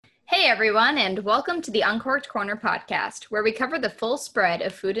Hey everyone, and welcome to the Uncorked Corner podcast, where we cover the full spread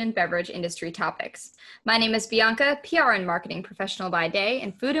of food and beverage industry topics. My name is Bianca, PR and marketing professional by day,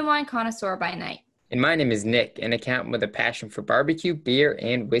 and food and wine connoisseur by night. And my name is Nick, an accountant with a passion for barbecue, beer,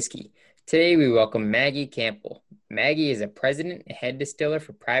 and whiskey. Today we welcome Maggie Campbell. Maggie is a president and head distiller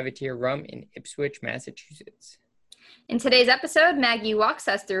for Privateer Rum in Ipswich, Massachusetts. In today's episode, Maggie walks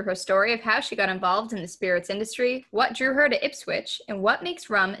us through her story of how she got involved in the spirits industry, what drew her to Ipswich, and what makes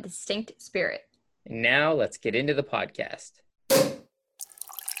rum a distinct spirit. And now let's get into the podcast.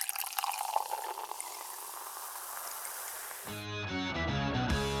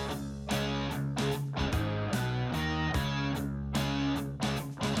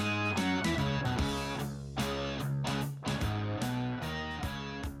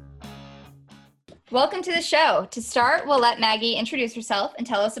 Welcome to the show. To start, we'll let Maggie introduce herself and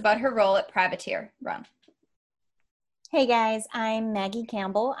tell us about her role at Privateer Rum. Hey guys, I'm Maggie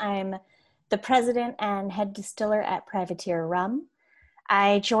Campbell. I'm the president and head distiller at Privateer Rum.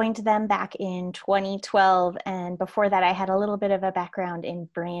 I joined them back in 2012, and before that I had a little bit of a background in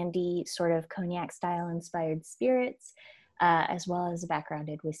brandy, sort of cognac style inspired spirits, as well as a background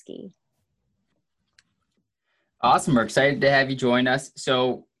in whiskey. Awesome. We're excited to have you join us.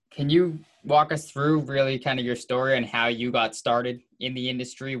 So can you walk us through really kind of your story and how you got started in the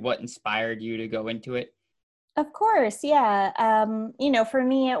industry? What inspired you to go into it? Of course, yeah. For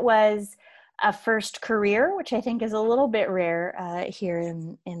me, it was a first career, which I think is a little bit rare here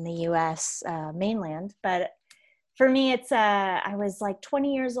in the U.S. Mainland. But for me, I was like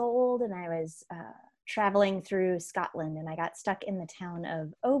 20 years old, and I was traveling through Scotland, and I got stuck in the town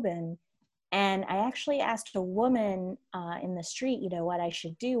of Oban. And I actually asked a woman in the street, what I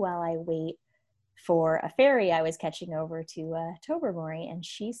should do while I wait for a ferry I was catching over to Tobermory. And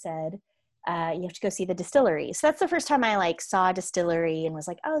she said, you have to go see the distillery. So that's the first time I saw a distillery and was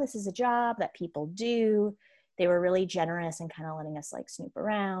like, oh, this is a job that people do. They were really generous and kind of letting us snoop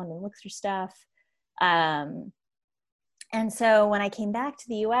around and look through stuff. And so when I came back to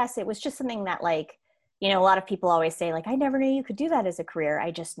the US, it was just something that a lot of people always say, I never knew you could do that as a career. I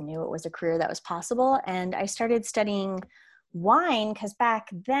just knew it was a career that was possible. And I started studying wine because back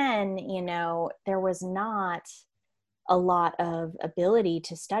then, there was not a lot of ability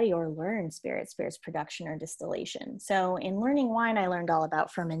to study or learn spirits production or distillation. So in learning wine, I learned all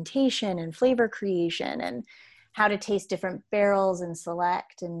about fermentation and flavor creation and how to taste different barrels and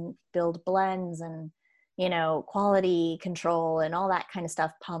select and build blends and, quality control and all that kind of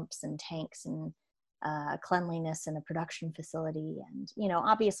stuff, pumps and tanks and cleanliness in a production facility. And,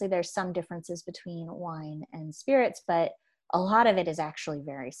 obviously there's some differences between wine and spirits, but a lot of it is actually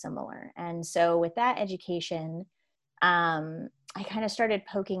very similar. And so with that education, I kind of started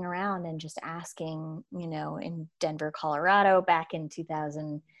poking around and just asking, in Denver, Colorado, back in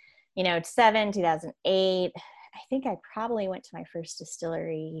 2007, 2008, I think I probably went to my first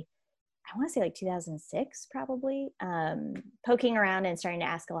distillery, I want to say 2006, probably, poking around and starting to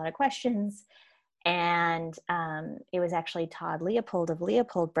ask a lot of questions. And it was actually Todd Leopold of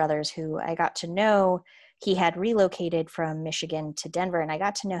Leopold Brothers, who I got to know. He had relocated from Michigan to Denver, and I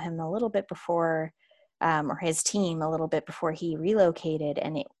got to know him a little bit before, or his team a little bit before he relocated.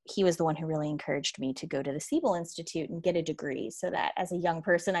 And he was the one who really encouraged me to go to the Siebel Institute and get a degree so that as a young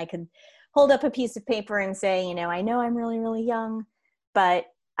person, I could hold up a piece of paper and say, I know I'm really, really young, but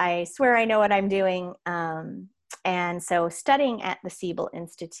I swear I know what I'm doing. And so studying at the Siebel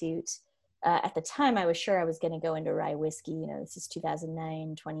Institute, at the time, I was sure I was going to go into rye whiskey. This is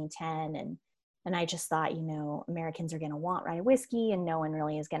 2009, 2010. And I just thought, Americans are going to want rye whiskey and no one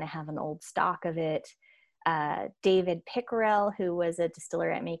really is going to have an old stock of it. David Pickerel, who was a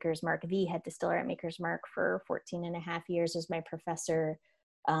distiller at Maker's Mark, the head distiller at Maker's Mark for 14 and a half years, was my professor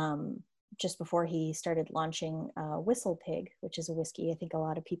just before he started launching Whistle Pig, which is a whiskey I think a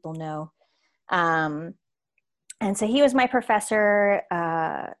lot of people know. And so he was my professor.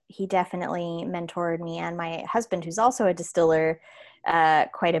 He definitely mentored me and my husband, who's also a distiller,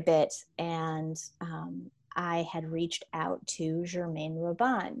 quite a bit. And I had reached out to Germain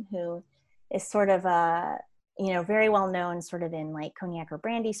Robin, who is sort of very well known sort of in cognac or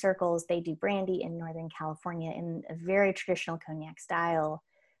brandy circles. They do brandy in Northern California in a very traditional cognac style.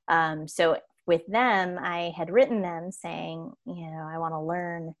 So with them, I had written them saying, I want to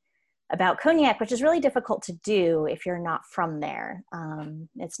learn about cognac, which is really difficult to do if you're not from there.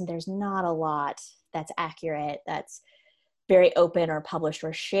 There's not a lot that's accurate, that's very open or published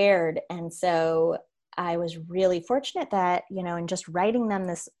or shared. And so I was really fortunate that, in just writing them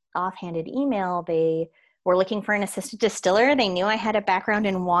this offhanded email, they were looking for an assistant distiller. They knew I had a background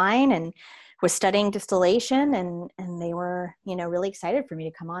in wine and was studying distillation, and they were, really excited for me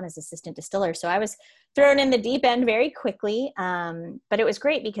to come on as assistant distiller. So I was thrown in the deep end very quickly. But it was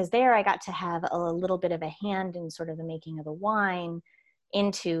great because there I got to have a little bit of a hand in sort of the making of the wine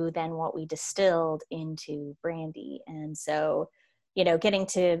into then what we distilled into brandy. And so, getting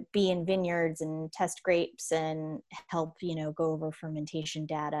to be in vineyards and test grapes and help, go over fermentation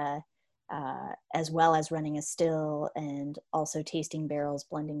data, as well as running a still and also tasting barrels,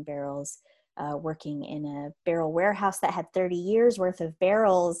 blending barrels, working in a barrel warehouse that had 30 years worth of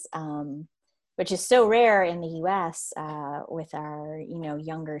barrels, which is so rare in the US with our,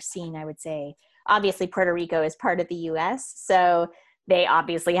 younger scene, I would say. Obviously, Puerto Rico is part of the US, so they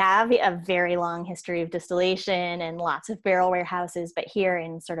obviously have a very long history of distillation and lots of barrel warehouses, but here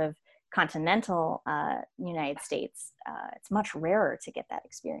in sort of continental United States, it's much rarer to get that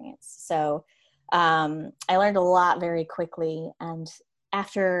experience. So I learned a lot very quickly. And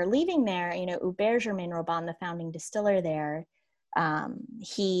after leaving there, Hubert Germain Robin, the founding distiller there,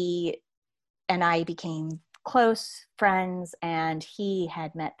 he and I became close friends, and he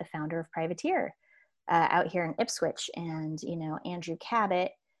had met the founder of Privateer out here in Ipswich. And, Andrew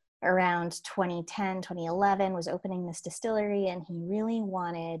Cabot around 2010, 2011 was opening this distillery, and he really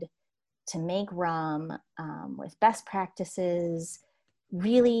wanted to make rum with best practices,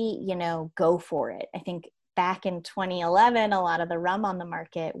 really, go for it. I think back in 2011, a lot of the rum on the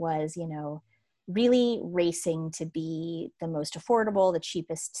market was, really racing to be the most affordable, the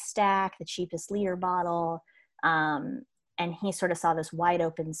cheapest stack, the cheapest liter bottle. And he sort of saw this wide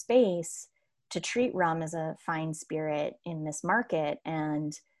open space to treat rum as a fine spirit in this market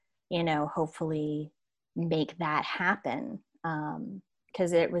and, hopefully make that happen.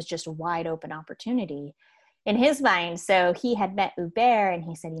 Because it was just a wide open opportunity in his mind. So he had met Hubert, and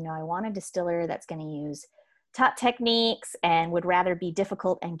he said, I want a distiller that's going to use top techniques and would rather be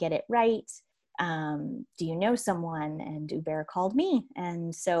difficult and get it right. Do you know someone? And Hubert called me.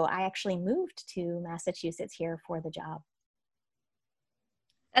 And so I actually moved to Massachusetts here for the job.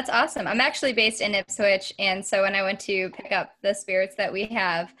 That's awesome. I'm actually based in Ipswich, and so when I went to pick up the spirits that we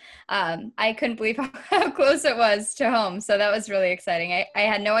have, I couldn't believe how close it was to home. So that was really exciting. I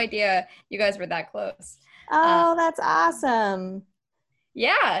had no idea you guys were that close. Oh, that's awesome.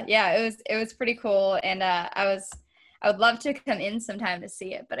 Yeah, it was pretty cool, and I would love to come in sometime to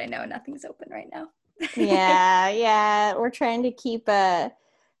see it, but I know nothing's open right now. Yeah, we're trying to keep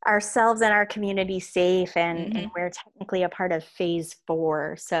ourselves and our community safe, and we're technically a part of phase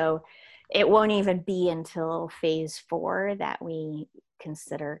 4, so it won't even be until phase 4 that we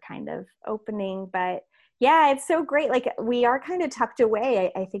consider kind of opening. But yeah, it's so great. Like, we are kind of tucked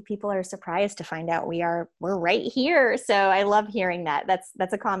away. I think people are surprised to find out we're right here. So I love hearing that.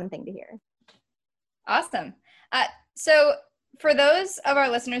 That's a common thing to hear. Awesome. So for those of our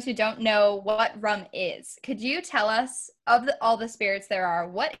listeners who don't know what rum is, could you tell us, of all the spirits there are,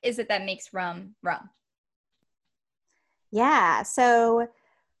 what is it that makes rum rum? Yeah, so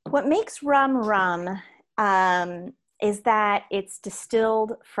what makes rum rum is that it's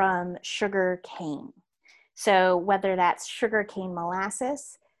distilled from sugar cane. So whether that's sugar cane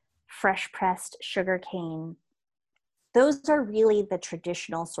molasses, fresh pressed sugar cane, those are really the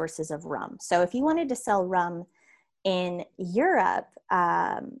traditional sources of rum. So if you wanted to sell rum in Europe,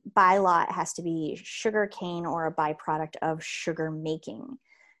 by law, it has to be sugar cane or a byproduct of sugar making.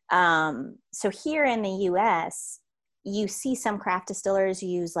 So here in the US, you see some craft distillers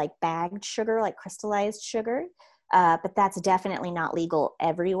use like bagged sugar, like crystallized sugar, but that's definitely not legal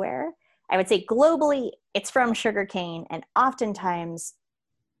everywhere. I would say globally, it's from sugar cane, and oftentimes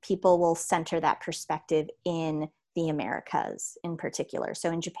people will center that perspective in the Americas in particular. So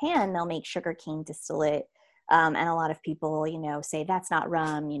in Japan, they'll make sugar cane distillate. And a lot of people, say that's not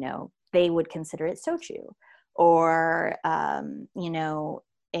rum, they would consider it soju. Or,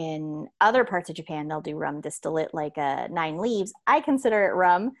 in other parts of Japan, they'll do rum distillate like 9 Leaves. I consider it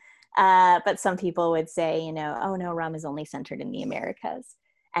rum, but some people would say, oh no, rum is only centered in the Americas.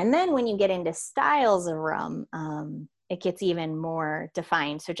 And then when you get into styles of rum, it gets even more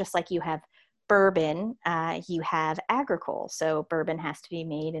defined. So just like you have bourbon, you have agricole. So bourbon has to be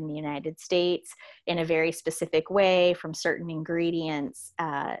made in the United States in a very specific way from certain ingredients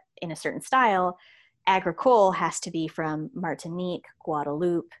in a certain style. Agricole has to be from Martinique,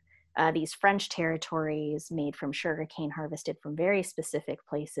 Guadeloupe, these French territories made from sugarcane harvested from very specific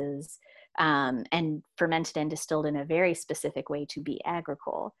places and fermented and distilled in a very specific way to be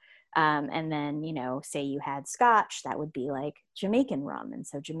agricole. And then, say you had Scotch, that would be like Jamaican rum. And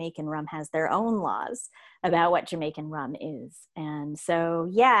so Jamaican rum has their own laws about what Jamaican rum is. And so,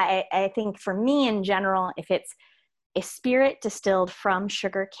 yeah, I think for me in general, if it's a spirit distilled from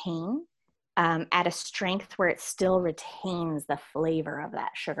sugar cane, at a strength where it still retains the flavor of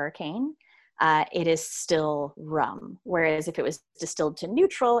that sugar cane, it is still rum. Whereas if it was distilled to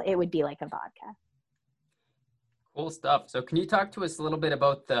neutral, it would be like a vodka. Cool stuff. So can you talk to us a little bit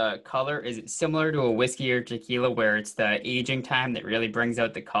about the color? Is it similar to a whiskey or tequila where it's the aging time that really brings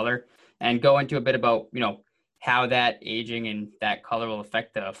out the color? And go into a bit about, how that aging and that color will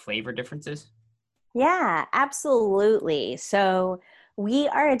affect the flavor differences? Yeah, absolutely. So we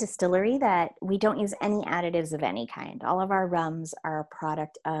are a distillery that we don't use any additives of any kind. All of our rums are a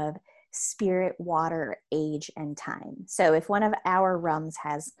product of spirit, water, age, and time. So if one of our rums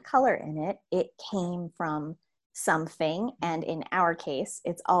has color in it, it came from something. And in our case,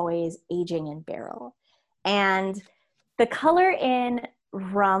 it's always aging in barrel. And the color in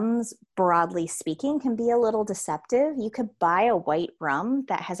rums, broadly speaking, can be a little deceptive. You could buy a white rum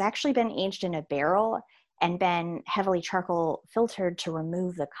that has actually been aged in a barrel and been heavily charcoal filtered to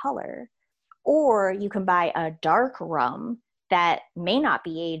remove the color. Or you can buy a dark rum that may not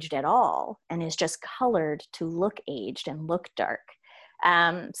be aged at all and is just colored to look aged and look dark.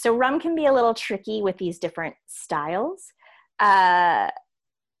 So rum can be a little tricky with these different styles.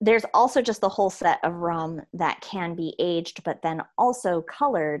 There's also just the whole set of rum that can be aged, but then also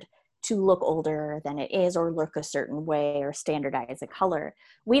colored to look older than it is or look a certain way or standardize a color.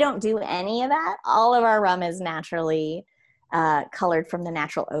 We don't do any of that. All of our rum is naturally colored from the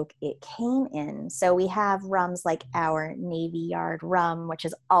natural oak it came in. So we have rums like our Navy Yard rum, which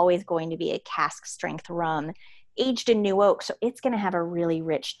is always going to be a cask strength rum, aged in new oak. So it's going to have a really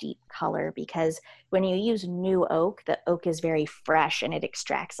rich, deep color because when you use new oak, the oak is very fresh and it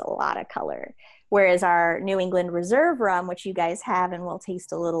extracts a lot of color. Whereas our New England Reserve rum, which you guys have and we'll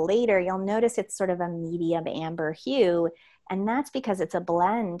taste a little later, you'll notice it's sort of a medium amber hue. And that's because it's a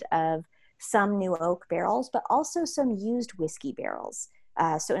blend of some new oak barrels, but also some used whiskey barrels.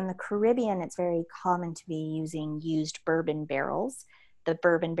 So in the Caribbean, it's very common to be using used bourbon barrels. The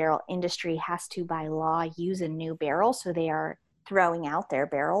bourbon barrel industry has to, by law, use a new barrel. So they are throwing out their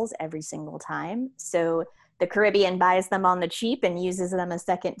barrels every single time. So the Caribbean buys them on the cheap and uses them a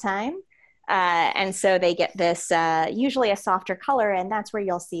second time. And so they get this usually a softer color. And that's where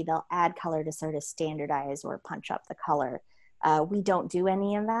you'll see they'll add color to sort of standardize or punch up the color. We don't do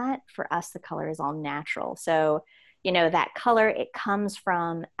any of that. For us, the color is all natural. So that color, it comes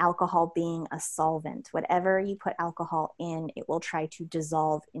from alcohol being a solvent. Whatever you put alcohol in, it will try to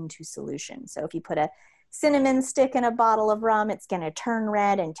dissolve into solution. So if you put a cinnamon stick in a bottle of rum, it's going to turn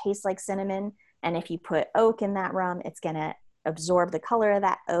red and taste like cinnamon. And if you put oak in that rum, it's going to absorb the color of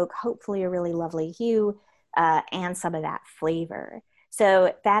that oak, hopefully a really lovely hue, and some of that flavor.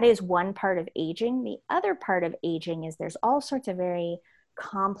 So that is one part of aging. The other part of aging is there's all sorts of very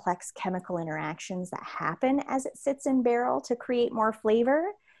complex chemical interactions that happen as it sits in barrel to create more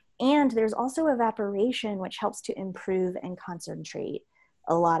flavor. And there's also evaporation, which helps to improve and concentrate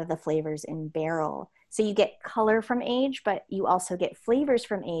a lot of the flavors in barrel. So you get color from age, but you also get flavors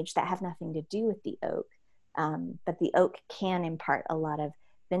from age that have nothing to do with the oak. But the oak can impart a lot of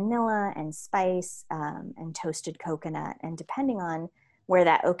vanilla and spice and toasted coconut. And depending on where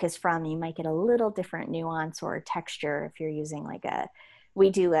that oak is from, you might get a little different nuance or texture if you're using we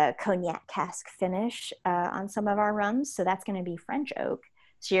do a cognac cask finish on some of our rums. So that's going to be French oak.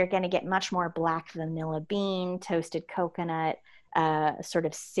 So you're going to get much more black vanilla bean, toasted coconut, sort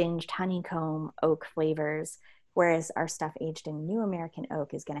of singed honeycomb oak flavors. Whereas our stuff aged in New American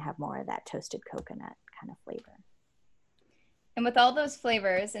oak is going to have more of that toasted coconut kind of flavor. And with all those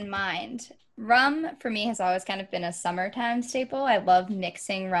flavors in mind, rum for me has always kind of been a summertime staple. I love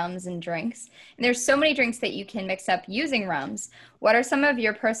mixing rums and drinks. And there's so many drinks that you can mix up using rums. What are some of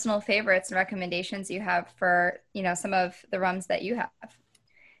your personal favorites and recommendations you have for, some of the rums that you have?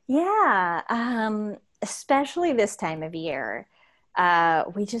 Yeah, especially this time of year.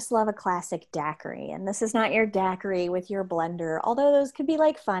 We just love a classic daiquiri. And this is not your daiquiri with your blender, although those could be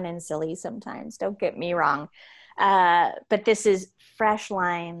fun and silly sometimes. Don't get me wrong. But this is fresh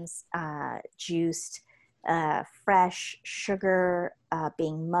limes, juiced, fresh sugar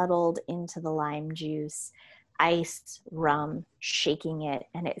being muddled into the lime juice, iced rum, shaking it.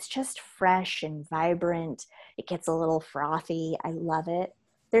 And it's just fresh and vibrant. It gets a little frothy. I love it.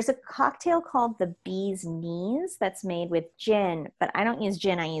 There's a cocktail called the Bee's Knees that's made with gin, but I don't use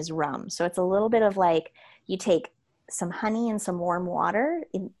gin, I use rum. So it's a little bit of you take some honey and some warm water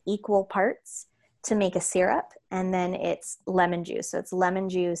in equal parts to make a syrup, and then it's lemon juice. So it's lemon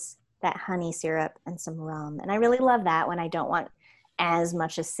juice, that honey syrup, and some rum. And I really love that when I don't want as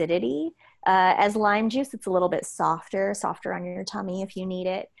much acidity as lime juice. It's a little bit softer on your tummy if you need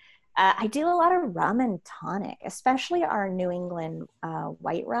it. I do a lot of rum and tonic, especially our New England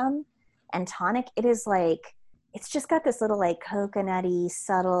white rum. And tonic, it is like, it's just got this little like coconutty,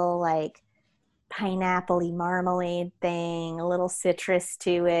 subtle, like pineapple-y marmalade thing, a little citrus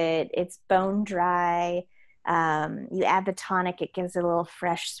to it. It's bone dry. You add the tonic, it gives it a little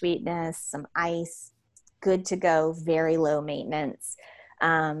fresh sweetness, some ice, good to go, very low maintenance.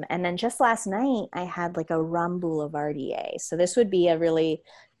 And then just last night, I had like a rum boulevardier. So this would be a really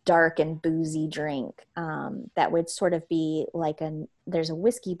dark and boozy drink that would sort of be like there's a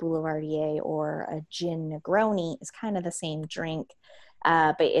whiskey boulevardier or a gin Negroni. It's kind of the same drink,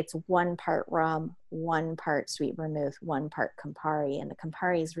 but it's 1 part rum, 1 part sweet vermouth, 1 part Campari. And the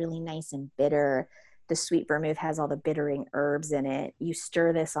Campari is really nice and bitter. The sweet vermouth has all the bittering herbs in it. You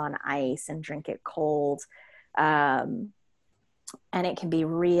stir this on ice and drink it cold. And it can be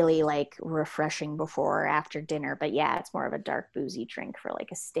really like refreshing before or after dinner. But yeah, it's more of a dark boozy drink for like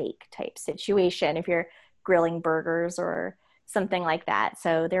a steak type situation if you're grilling burgers or something like that.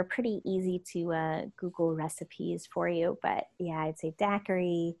 So they're pretty easy to Google recipes for you. But yeah, I'd say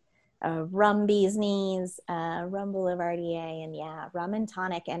daiquiri, rum bee's knees, rum boulevardier, and yeah, rum and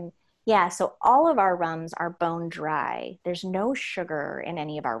tonic. And yeah, so all of our rums are bone dry. There's no sugar in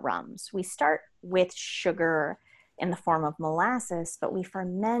any of our rums. We start with sugar in the form of molasses, but we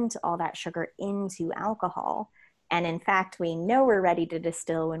ferment all that sugar into alcohol. And in fact, we know we're ready to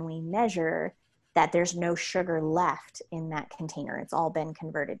distill when we measure that there's no sugar left in that container. It's all been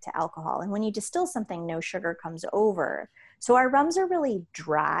converted to alcohol. And when you distill something, no sugar comes over. So our rums are really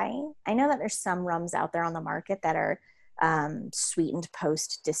dry. I know that there's some rums out there on the market that are sweetened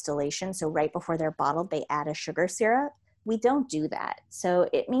post distillation. So right before they're bottled, they add a sugar syrup. We don't do that. So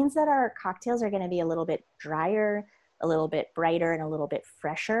it means that our cocktails are going to be a little bit drier, a little bit brighter, and a little bit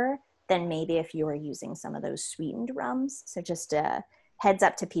fresher than maybe if you were using some of those sweetened rums. So just a heads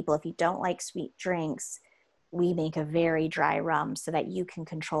up to people, if you don't like sweet drinks, we make a very dry rum so that you can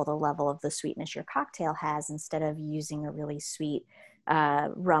control the level of the sweetness your cocktail has instead of using a really sweet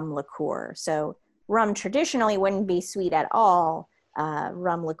rum liqueur. So rum traditionally wouldn't be sweet at all.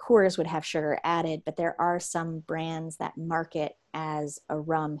 Rum liqueurs would have sugar added, but there are some brands that market as a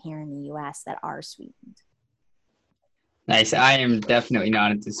rum here in the US that are sweetened. Nice. I am definitely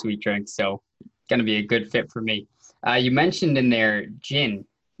not into sweet drinks, so going to be a good fit for me. You mentioned in there gin.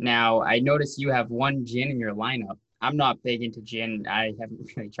 Now, I noticed you have 1 gin in your lineup. I'm not big into gin. I haven't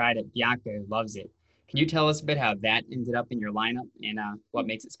really tried it. Bianca loves it. Can you tell us a bit how that ended up in your lineup and what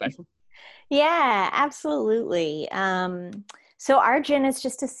makes it special? Yeah, absolutely. So our gin is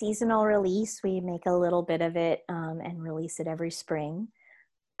just a seasonal release. We make a little bit of it and release it every spring.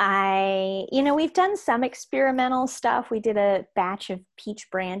 We've done some experimental stuff. We did a batch of peach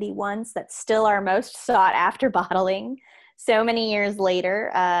brandy once. That's still our most sought after bottling so many years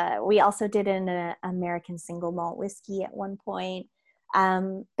later. We also did an American single malt whiskey at one point.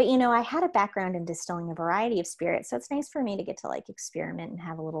 But I had a background in distilling a variety of spirits, so it's nice for me to get to like experiment and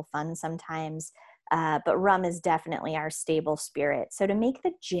have a little fun sometimes. But rum is definitely our stable spirit. So to make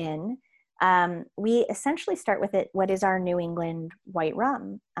the gin, we essentially start with what is our New England white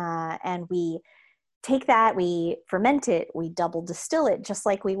rum. And we take that, we ferment it, we double distill it just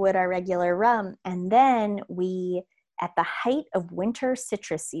like we would our regular rum. And then we, at the height of winter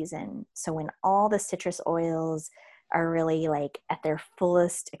citrus season, so when all the citrus oils are really like at their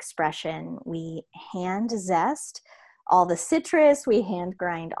fullest expression, we hand zest all the citrus, we hand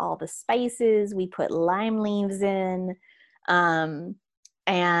grind all the spices, we put lime leaves in,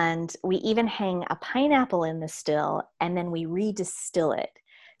 and we even hang a pineapple in the still, and then we redistill it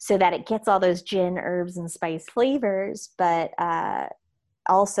so that it gets all those gin, herbs, and spice flavors, but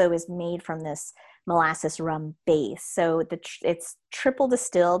also is made from this molasses rum base. So it's triple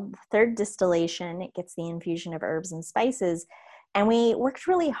distilled, 3rd distillation, it gets the infusion of herbs and spices. And we worked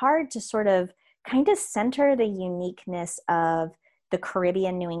really hard to sort of kind of center the uniqueness of the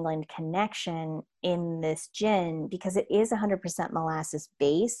Caribbean New England connection in this gin because it is 100% molasses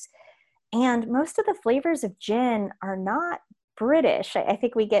base. And most of the flavors of gin are not British. I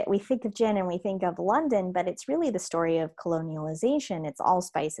think we think of gin and we think of London, but it's really the story of colonialization. It's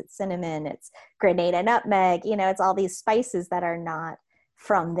allspice, it's cinnamon, it's grenada nutmeg, it's all these spices that are not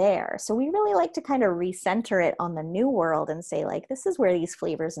from there. So we really like to kind of recenter it on the new world and say like, this is where these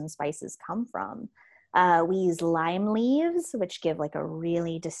flavors and spices come from. We use lime leaves, which give like a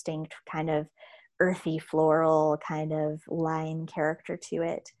really distinct kind of earthy floral kind of lime character to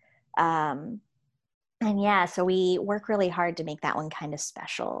it. And yeah, so we work really hard to make that one kind of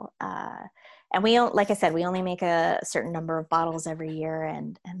special. And we don't, like I said, we only make a certain number of bottles every year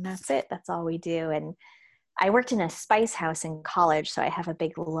and that's it. That's all we do. And I worked in a spice house in college, so I have a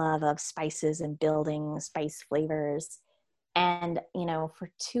big love of spices and building spice flavors. And, you know,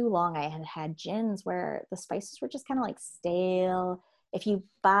 for too long I had had gins where the spices were just kind of like stale. If you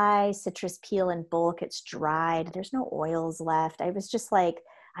buy citrus peel in bulk, it's dried. There's no oils left. I was just like,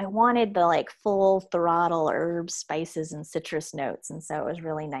 I wanted the like full throttle herbs, spices, and citrus notes. And so it was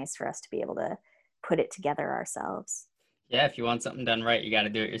really nice for us to be able to put it together ourselves. Yeah, if you want something done right, you got to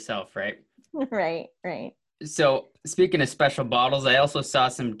do it yourself, right? Right, right. So speaking of special bottles, I also saw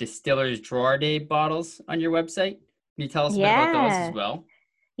some Distiller's Drawer Day bottles on your website. Can you tell us a bit about those as well?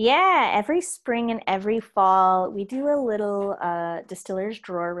 Yeah, every spring and every fall, we do a little Distiller's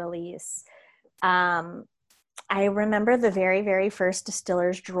Drawer release. I remember the very, very first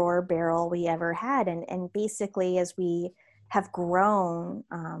Distiller's Drawer barrel we ever had. And basically, as we have grown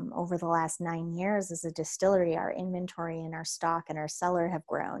over the last 9 years as a distillery, our inventory and our stock and our cellar have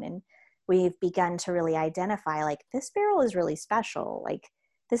grown. And we've begun to really identify, like, this barrel is really special. Like,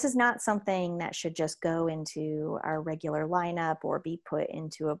 this is not something that should just go into our regular lineup or be put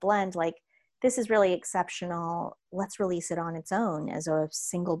into a blend. Like, this is really exceptional. Let's release it on its own as a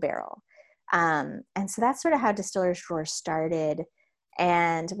single barrel. And so that's sort of how Distiller's Drawer started.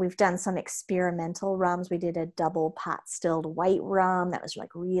 And we've done some experimental rums. We did a double pot stilled white rum that was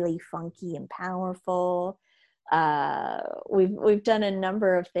like really funky and powerful. We've done a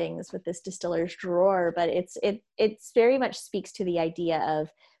number of things with this Distiller's Drawer, but it's very much speaks to the idea of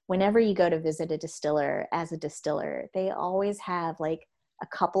whenever you go to visit a distiller as a distiller, they always have like a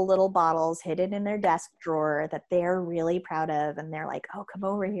couple little bottles hidden in their desk drawer that they're really proud of. And they're like, oh, come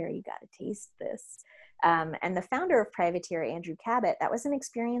over here. You got to taste this. And the founder of Privateer, Andrew Cabot, that was an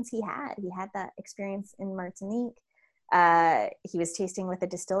experience he had. He had that experience in Martinique. He was tasting with a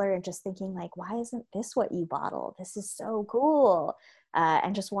distiller and just thinking like, why isn't this what you bottle? This is so cool.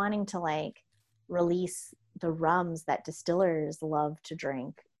 And just wanting to like release the rums that distillers love to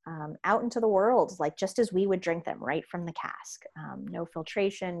drink out into the world, like just as we would drink them right from the cask. No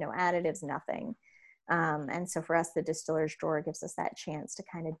filtration, no additives, nothing. And so for us, the Distiller's Drawer gives us that chance to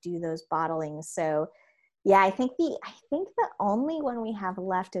kind of do those bottlings. So yeah, I think the only one we have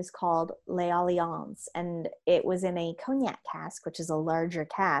left is called Les Alliances, and it was in a cognac cask, which is a larger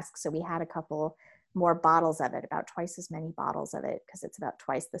cask. So we had a couple more bottles of it, about twice as many bottles of it, because it's about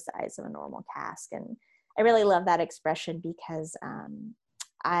twice the size of a normal cask. And I really love that expression because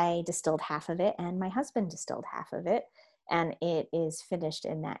I distilled half of it and my husband distilled half of it, and it is finished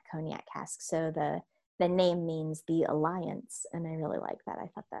in that cognac cask. So the name means the alliance, and I really like that. I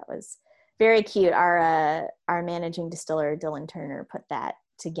thought that was very cute. Our managing distiller, Dylan Turner, put that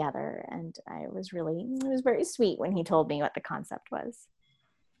together, and it was very sweet when he told me what the concept was.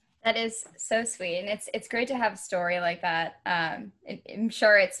 That is so sweet. And it's great to have a story like that. I'm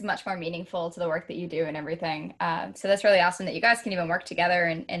sure it's much more meaningful to the work that you do and everything. So that's really awesome that you guys can even work together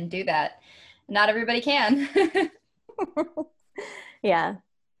and do that. Not everybody can. Yeah.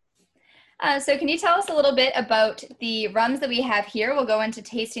 So can you tell us a little bit about the rums that we have here? We'll go into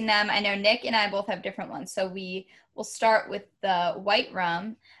tasting them. I know Nick and I both have different ones. So we will start with the white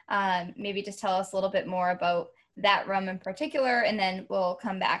rum. Maybe just tell us a little bit more about that rum in particular, and then we'll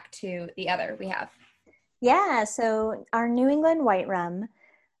come back to the other we have. Yeah, so our New England white rum,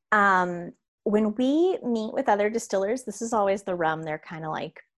 when we meet with other distillers, this is always the rum they're kind of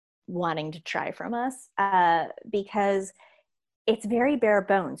like wanting to try from us because it's very bare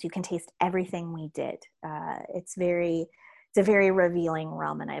bones. You can taste everything we did. It's a very revealing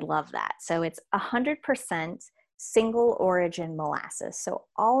rum, and I love that. So it's 100% single origin molasses. So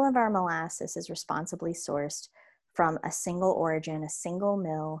all of our molasses is responsibly sourced from a single origin, a single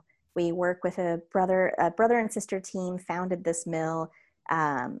mill. We work with a brother and sister team founded this mill.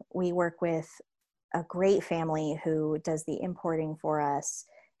 We work with a great family who does the importing for us.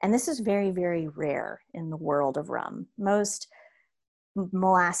 And this is very, very rare in the world of rum. Most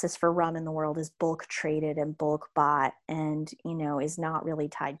molasses for rum in the world is bulk traded and bulk bought, and is not really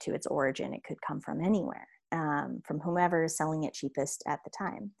tied to its origin. It could come from anywhere, from whomever is selling it cheapest at the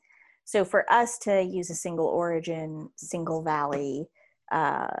time. So for us to use a single origin, single valley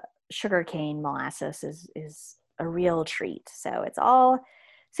sugarcane molasses is a real treat. So it's all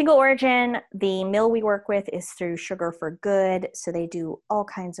single origin. The mill we work with is through Sugar for Good. So they do all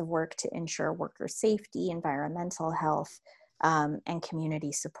kinds of work to ensure worker safety, environmental health, and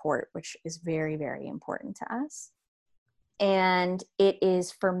community support, which is very, very important to us. And it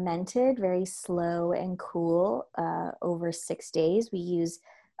is fermented very slow and cool over 6 days. We use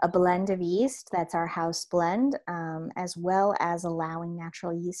a blend of yeast, that's our house blend, as well as allowing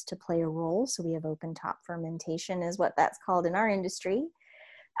natural yeast to play a role. So we have open top fermentation is what that's called in our industry.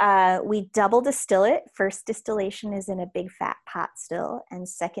 We double distill it. First distillation is in a big fat pot still, and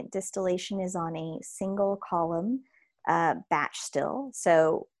second distillation is on a single column batch still.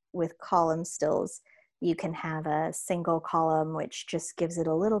 So with column stills, you can have a single column, which just gives it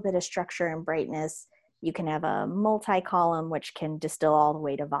a little bit of structure and brightness. You can have a multi-column, which can distill all the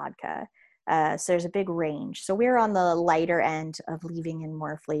way to vodka. So there's a big range. So we're on the lighter end of leaving in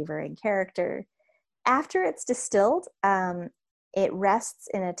more flavor and character. After it's distilled, it rests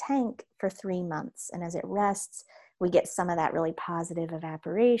in a tank for 3 months. And as it rests, we get some of that really positive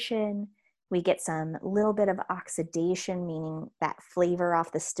evaporation. We get some little bit of oxidation, meaning that flavor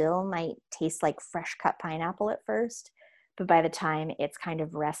off the still might taste like fresh cut pineapple at first. But by the time it's kind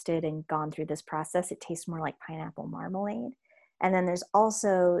of rested and gone through this process, it tastes more like pineapple marmalade. And then there's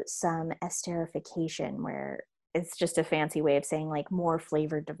also some esterification, where it's just a fancy way of saying like more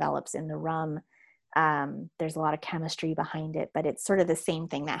flavor develops in the rum. There's a lot of chemistry behind it, but it's sort of the same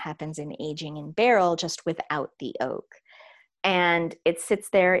thing that happens in aging in barrel, just without the oak. And it sits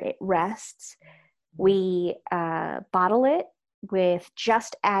there, it rests. We bottle it with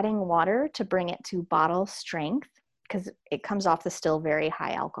just adding water to bring it to bottle strength, because it comes off the still very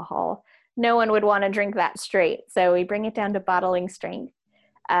high alcohol. No one would want to drink that straight. So we bring it down to bottling strength,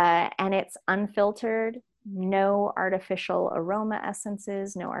 and it's unfiltered, no artificial aroma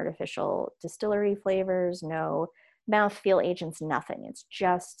essences, no artificial distillery flavors, no mouthfeel agents, nothing. It's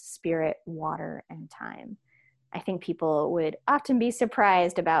just spirit, water, and time. I think people would often be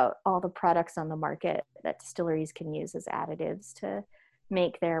surprised about all the products on the market that distilleries can use as additives to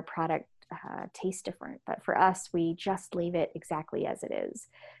make their product taste different. But for us, we just leave it exactly as it is.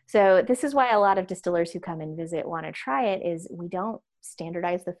 So this is why a lot of distillers who come and visit want to try it, is we don't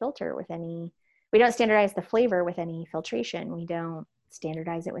standardize the filter with any, we don't standardize the flavor with any filtration. We don't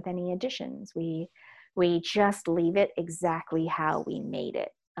standardize it with any additions. We just leave it exactly how we made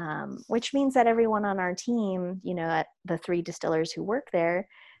it. Which means that everyone on our team, you know, at the 3 distillers who work there,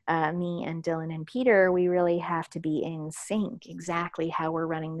 me and Dylan and Peter, we really have to be in sync exactly how we're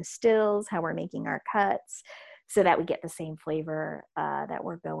running the stills, how we're making our cuts, so that we get the same flavor that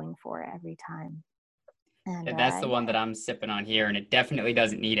we're going for every time. And yeah, that's the one that I'm sipping on here, and it definitely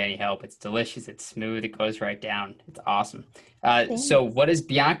doesn't need any help. It's delicious. It's smooth. It goes right down. It's awesome. So what does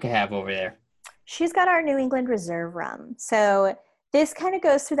Bianca have over there? She's got our New England Reserve rum. So this kind of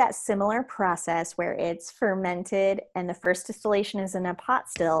goes through that similar process where it's fermented and the first distillation is in a pot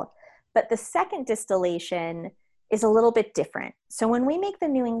still, but the second distillation is a little bit different. So when we make the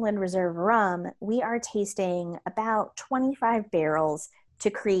New England Reserve rum, we are tasting about 25 barrels to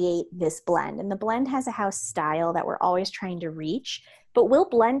create this blend. And the blend has a house style that we're always trying to reach, but we'll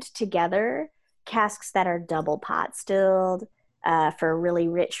blend together casks that are double pot stilled for really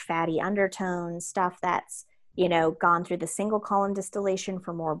rich fatty undertones, stuff that's, you know, gone through the single column distillation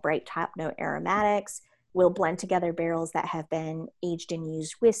for more bright top note aromatics. We'll blend together barrels that have been aged in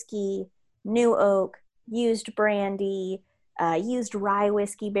used whiskey, new oak, used brandy, used rye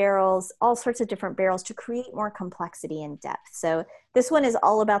whiskey barrels, all sorts of different barrels to create more complexity and depth. So this one is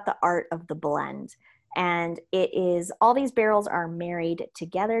all about the art of the blend. And it is, all these barrels are married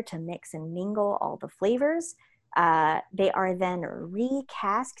together to mix and mingle all the flavors. They are then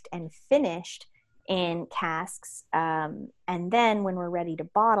recasked and finished in casks. And then when we're ready to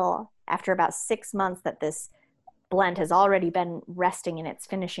bottle, after about 6 months that this blend has already been resting in its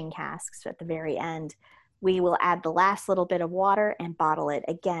finishing casks at the very end, we will add the last little bit of water and bottle it.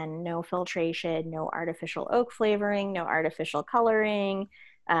 Again, no filtration, no artificial oak flavoring, no artificial coloring,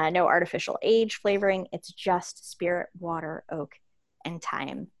 no artificial age flavoring. It's just spirit, water, oak, and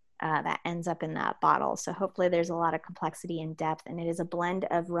time that ends up in that bottle. So hopefully there's a lot of complexity and depth, and it is a blend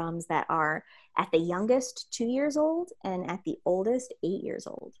of rums that are at the youngest 2 years old and at the oldest 8 years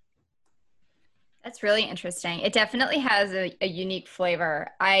old. That's really interesting. It definitely has a unique flavor.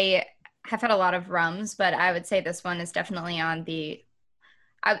 I have had a lot of rums, but I would say this one is definitely it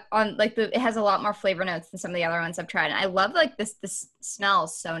has a lot more flavor notes than some of the other ones I've tried. And I love like this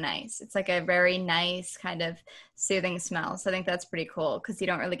smells so nice. It's like a very nice kind of soothing smell. So I think that's pretty cool because you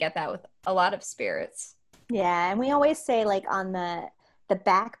don't really get that with a lot of spirits. Yeah, and we always say like on the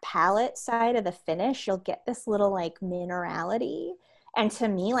back palate side of the finish, you'll get this little like minerality. And to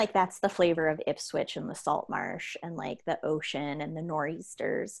me, like that's the flavor of Ipswich and the salt marsh and like the ocean and the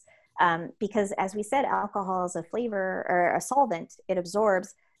nor'easters. Because as we said, alcohol is a flavor or a solvent. It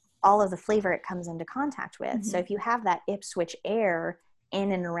absorbs all of the flavor it comes into contact with. Mm-hmm. So if you have that Ipswich air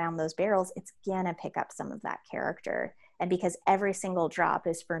in and around those barrels, it's gonna pick up some of that character. And because every single drop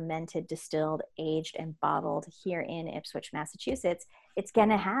is fermented, distilled, aged, and bottled here in Ipswich, Massachusetts, it's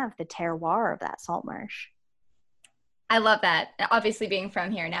gonna have the terroir of that salt marsh. I love that. Obviously being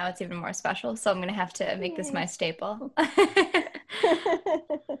from here now, it's even more special. So I'm gonna have to make this my staple.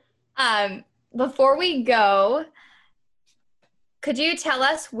 Before we go, could you tell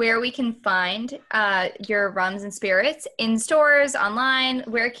us where we can find your rums and spirits in stores, online?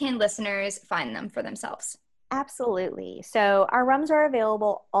 Where can listeners find them for themselves? Absolutely. So our rums are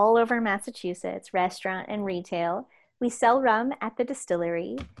available all over Massachusetts, restaurant and retail. We sell rum at the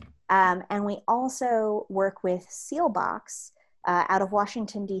distillery, and we also work with Sealbox out of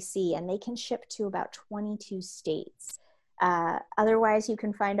Washington, D.C., and they can ship to about 22 states. Otherwise, you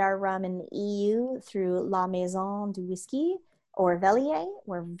can find our rum in the EU through La Maison du Whisky or Velier.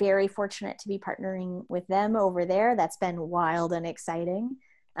 We're very fortunate to be partnering with them over there. That's been wild and exciting.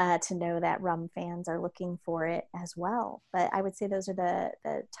 To know that rum fans are looking for it as well. But I would say those are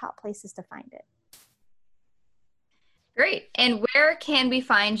the top places to find it. Great. And where can we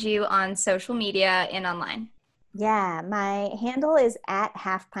find you on social media and online? Yeah, my handle is at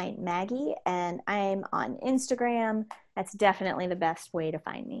halfpintmaggie, and I'm on Instagram. That's definitely the best way to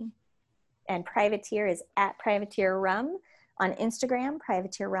find me. And Privateer is at Privateer Rum on Instagram,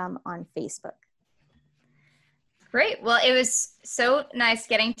 Privateer Rum on Facebook. Great. Well, it was so nice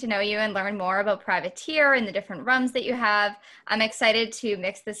getting to know you and learn more about Privateer and the different rums that you have. I'm excited to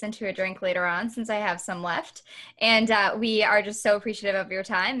mix this into a drink later on since I have some left. And we are just so appreciative of your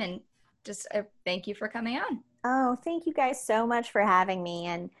time and just thank you for coming on. Oh, thank you guys so much for having me.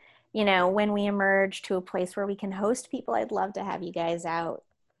 And, you know, when we emerge to a place where we can host people, I'd love to have you guys out.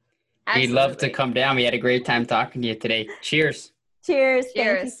 We'd love to come down. We had a great time talking to you today. Cheers. Cheers. Cheers.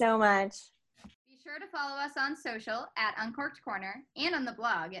 Thank you so much. Be sure to follow us on social at Uncorked Corner and on the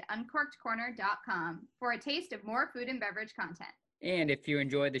blog at uncorkedcorner.com for a taste of more food and beverage content. And if you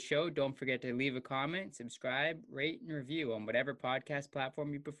enjoyed the show, don't forget to leave a comment, subscribe, rate, and review on whatever podcast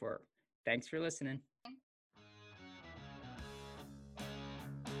platform you prefer. Thanks for listening.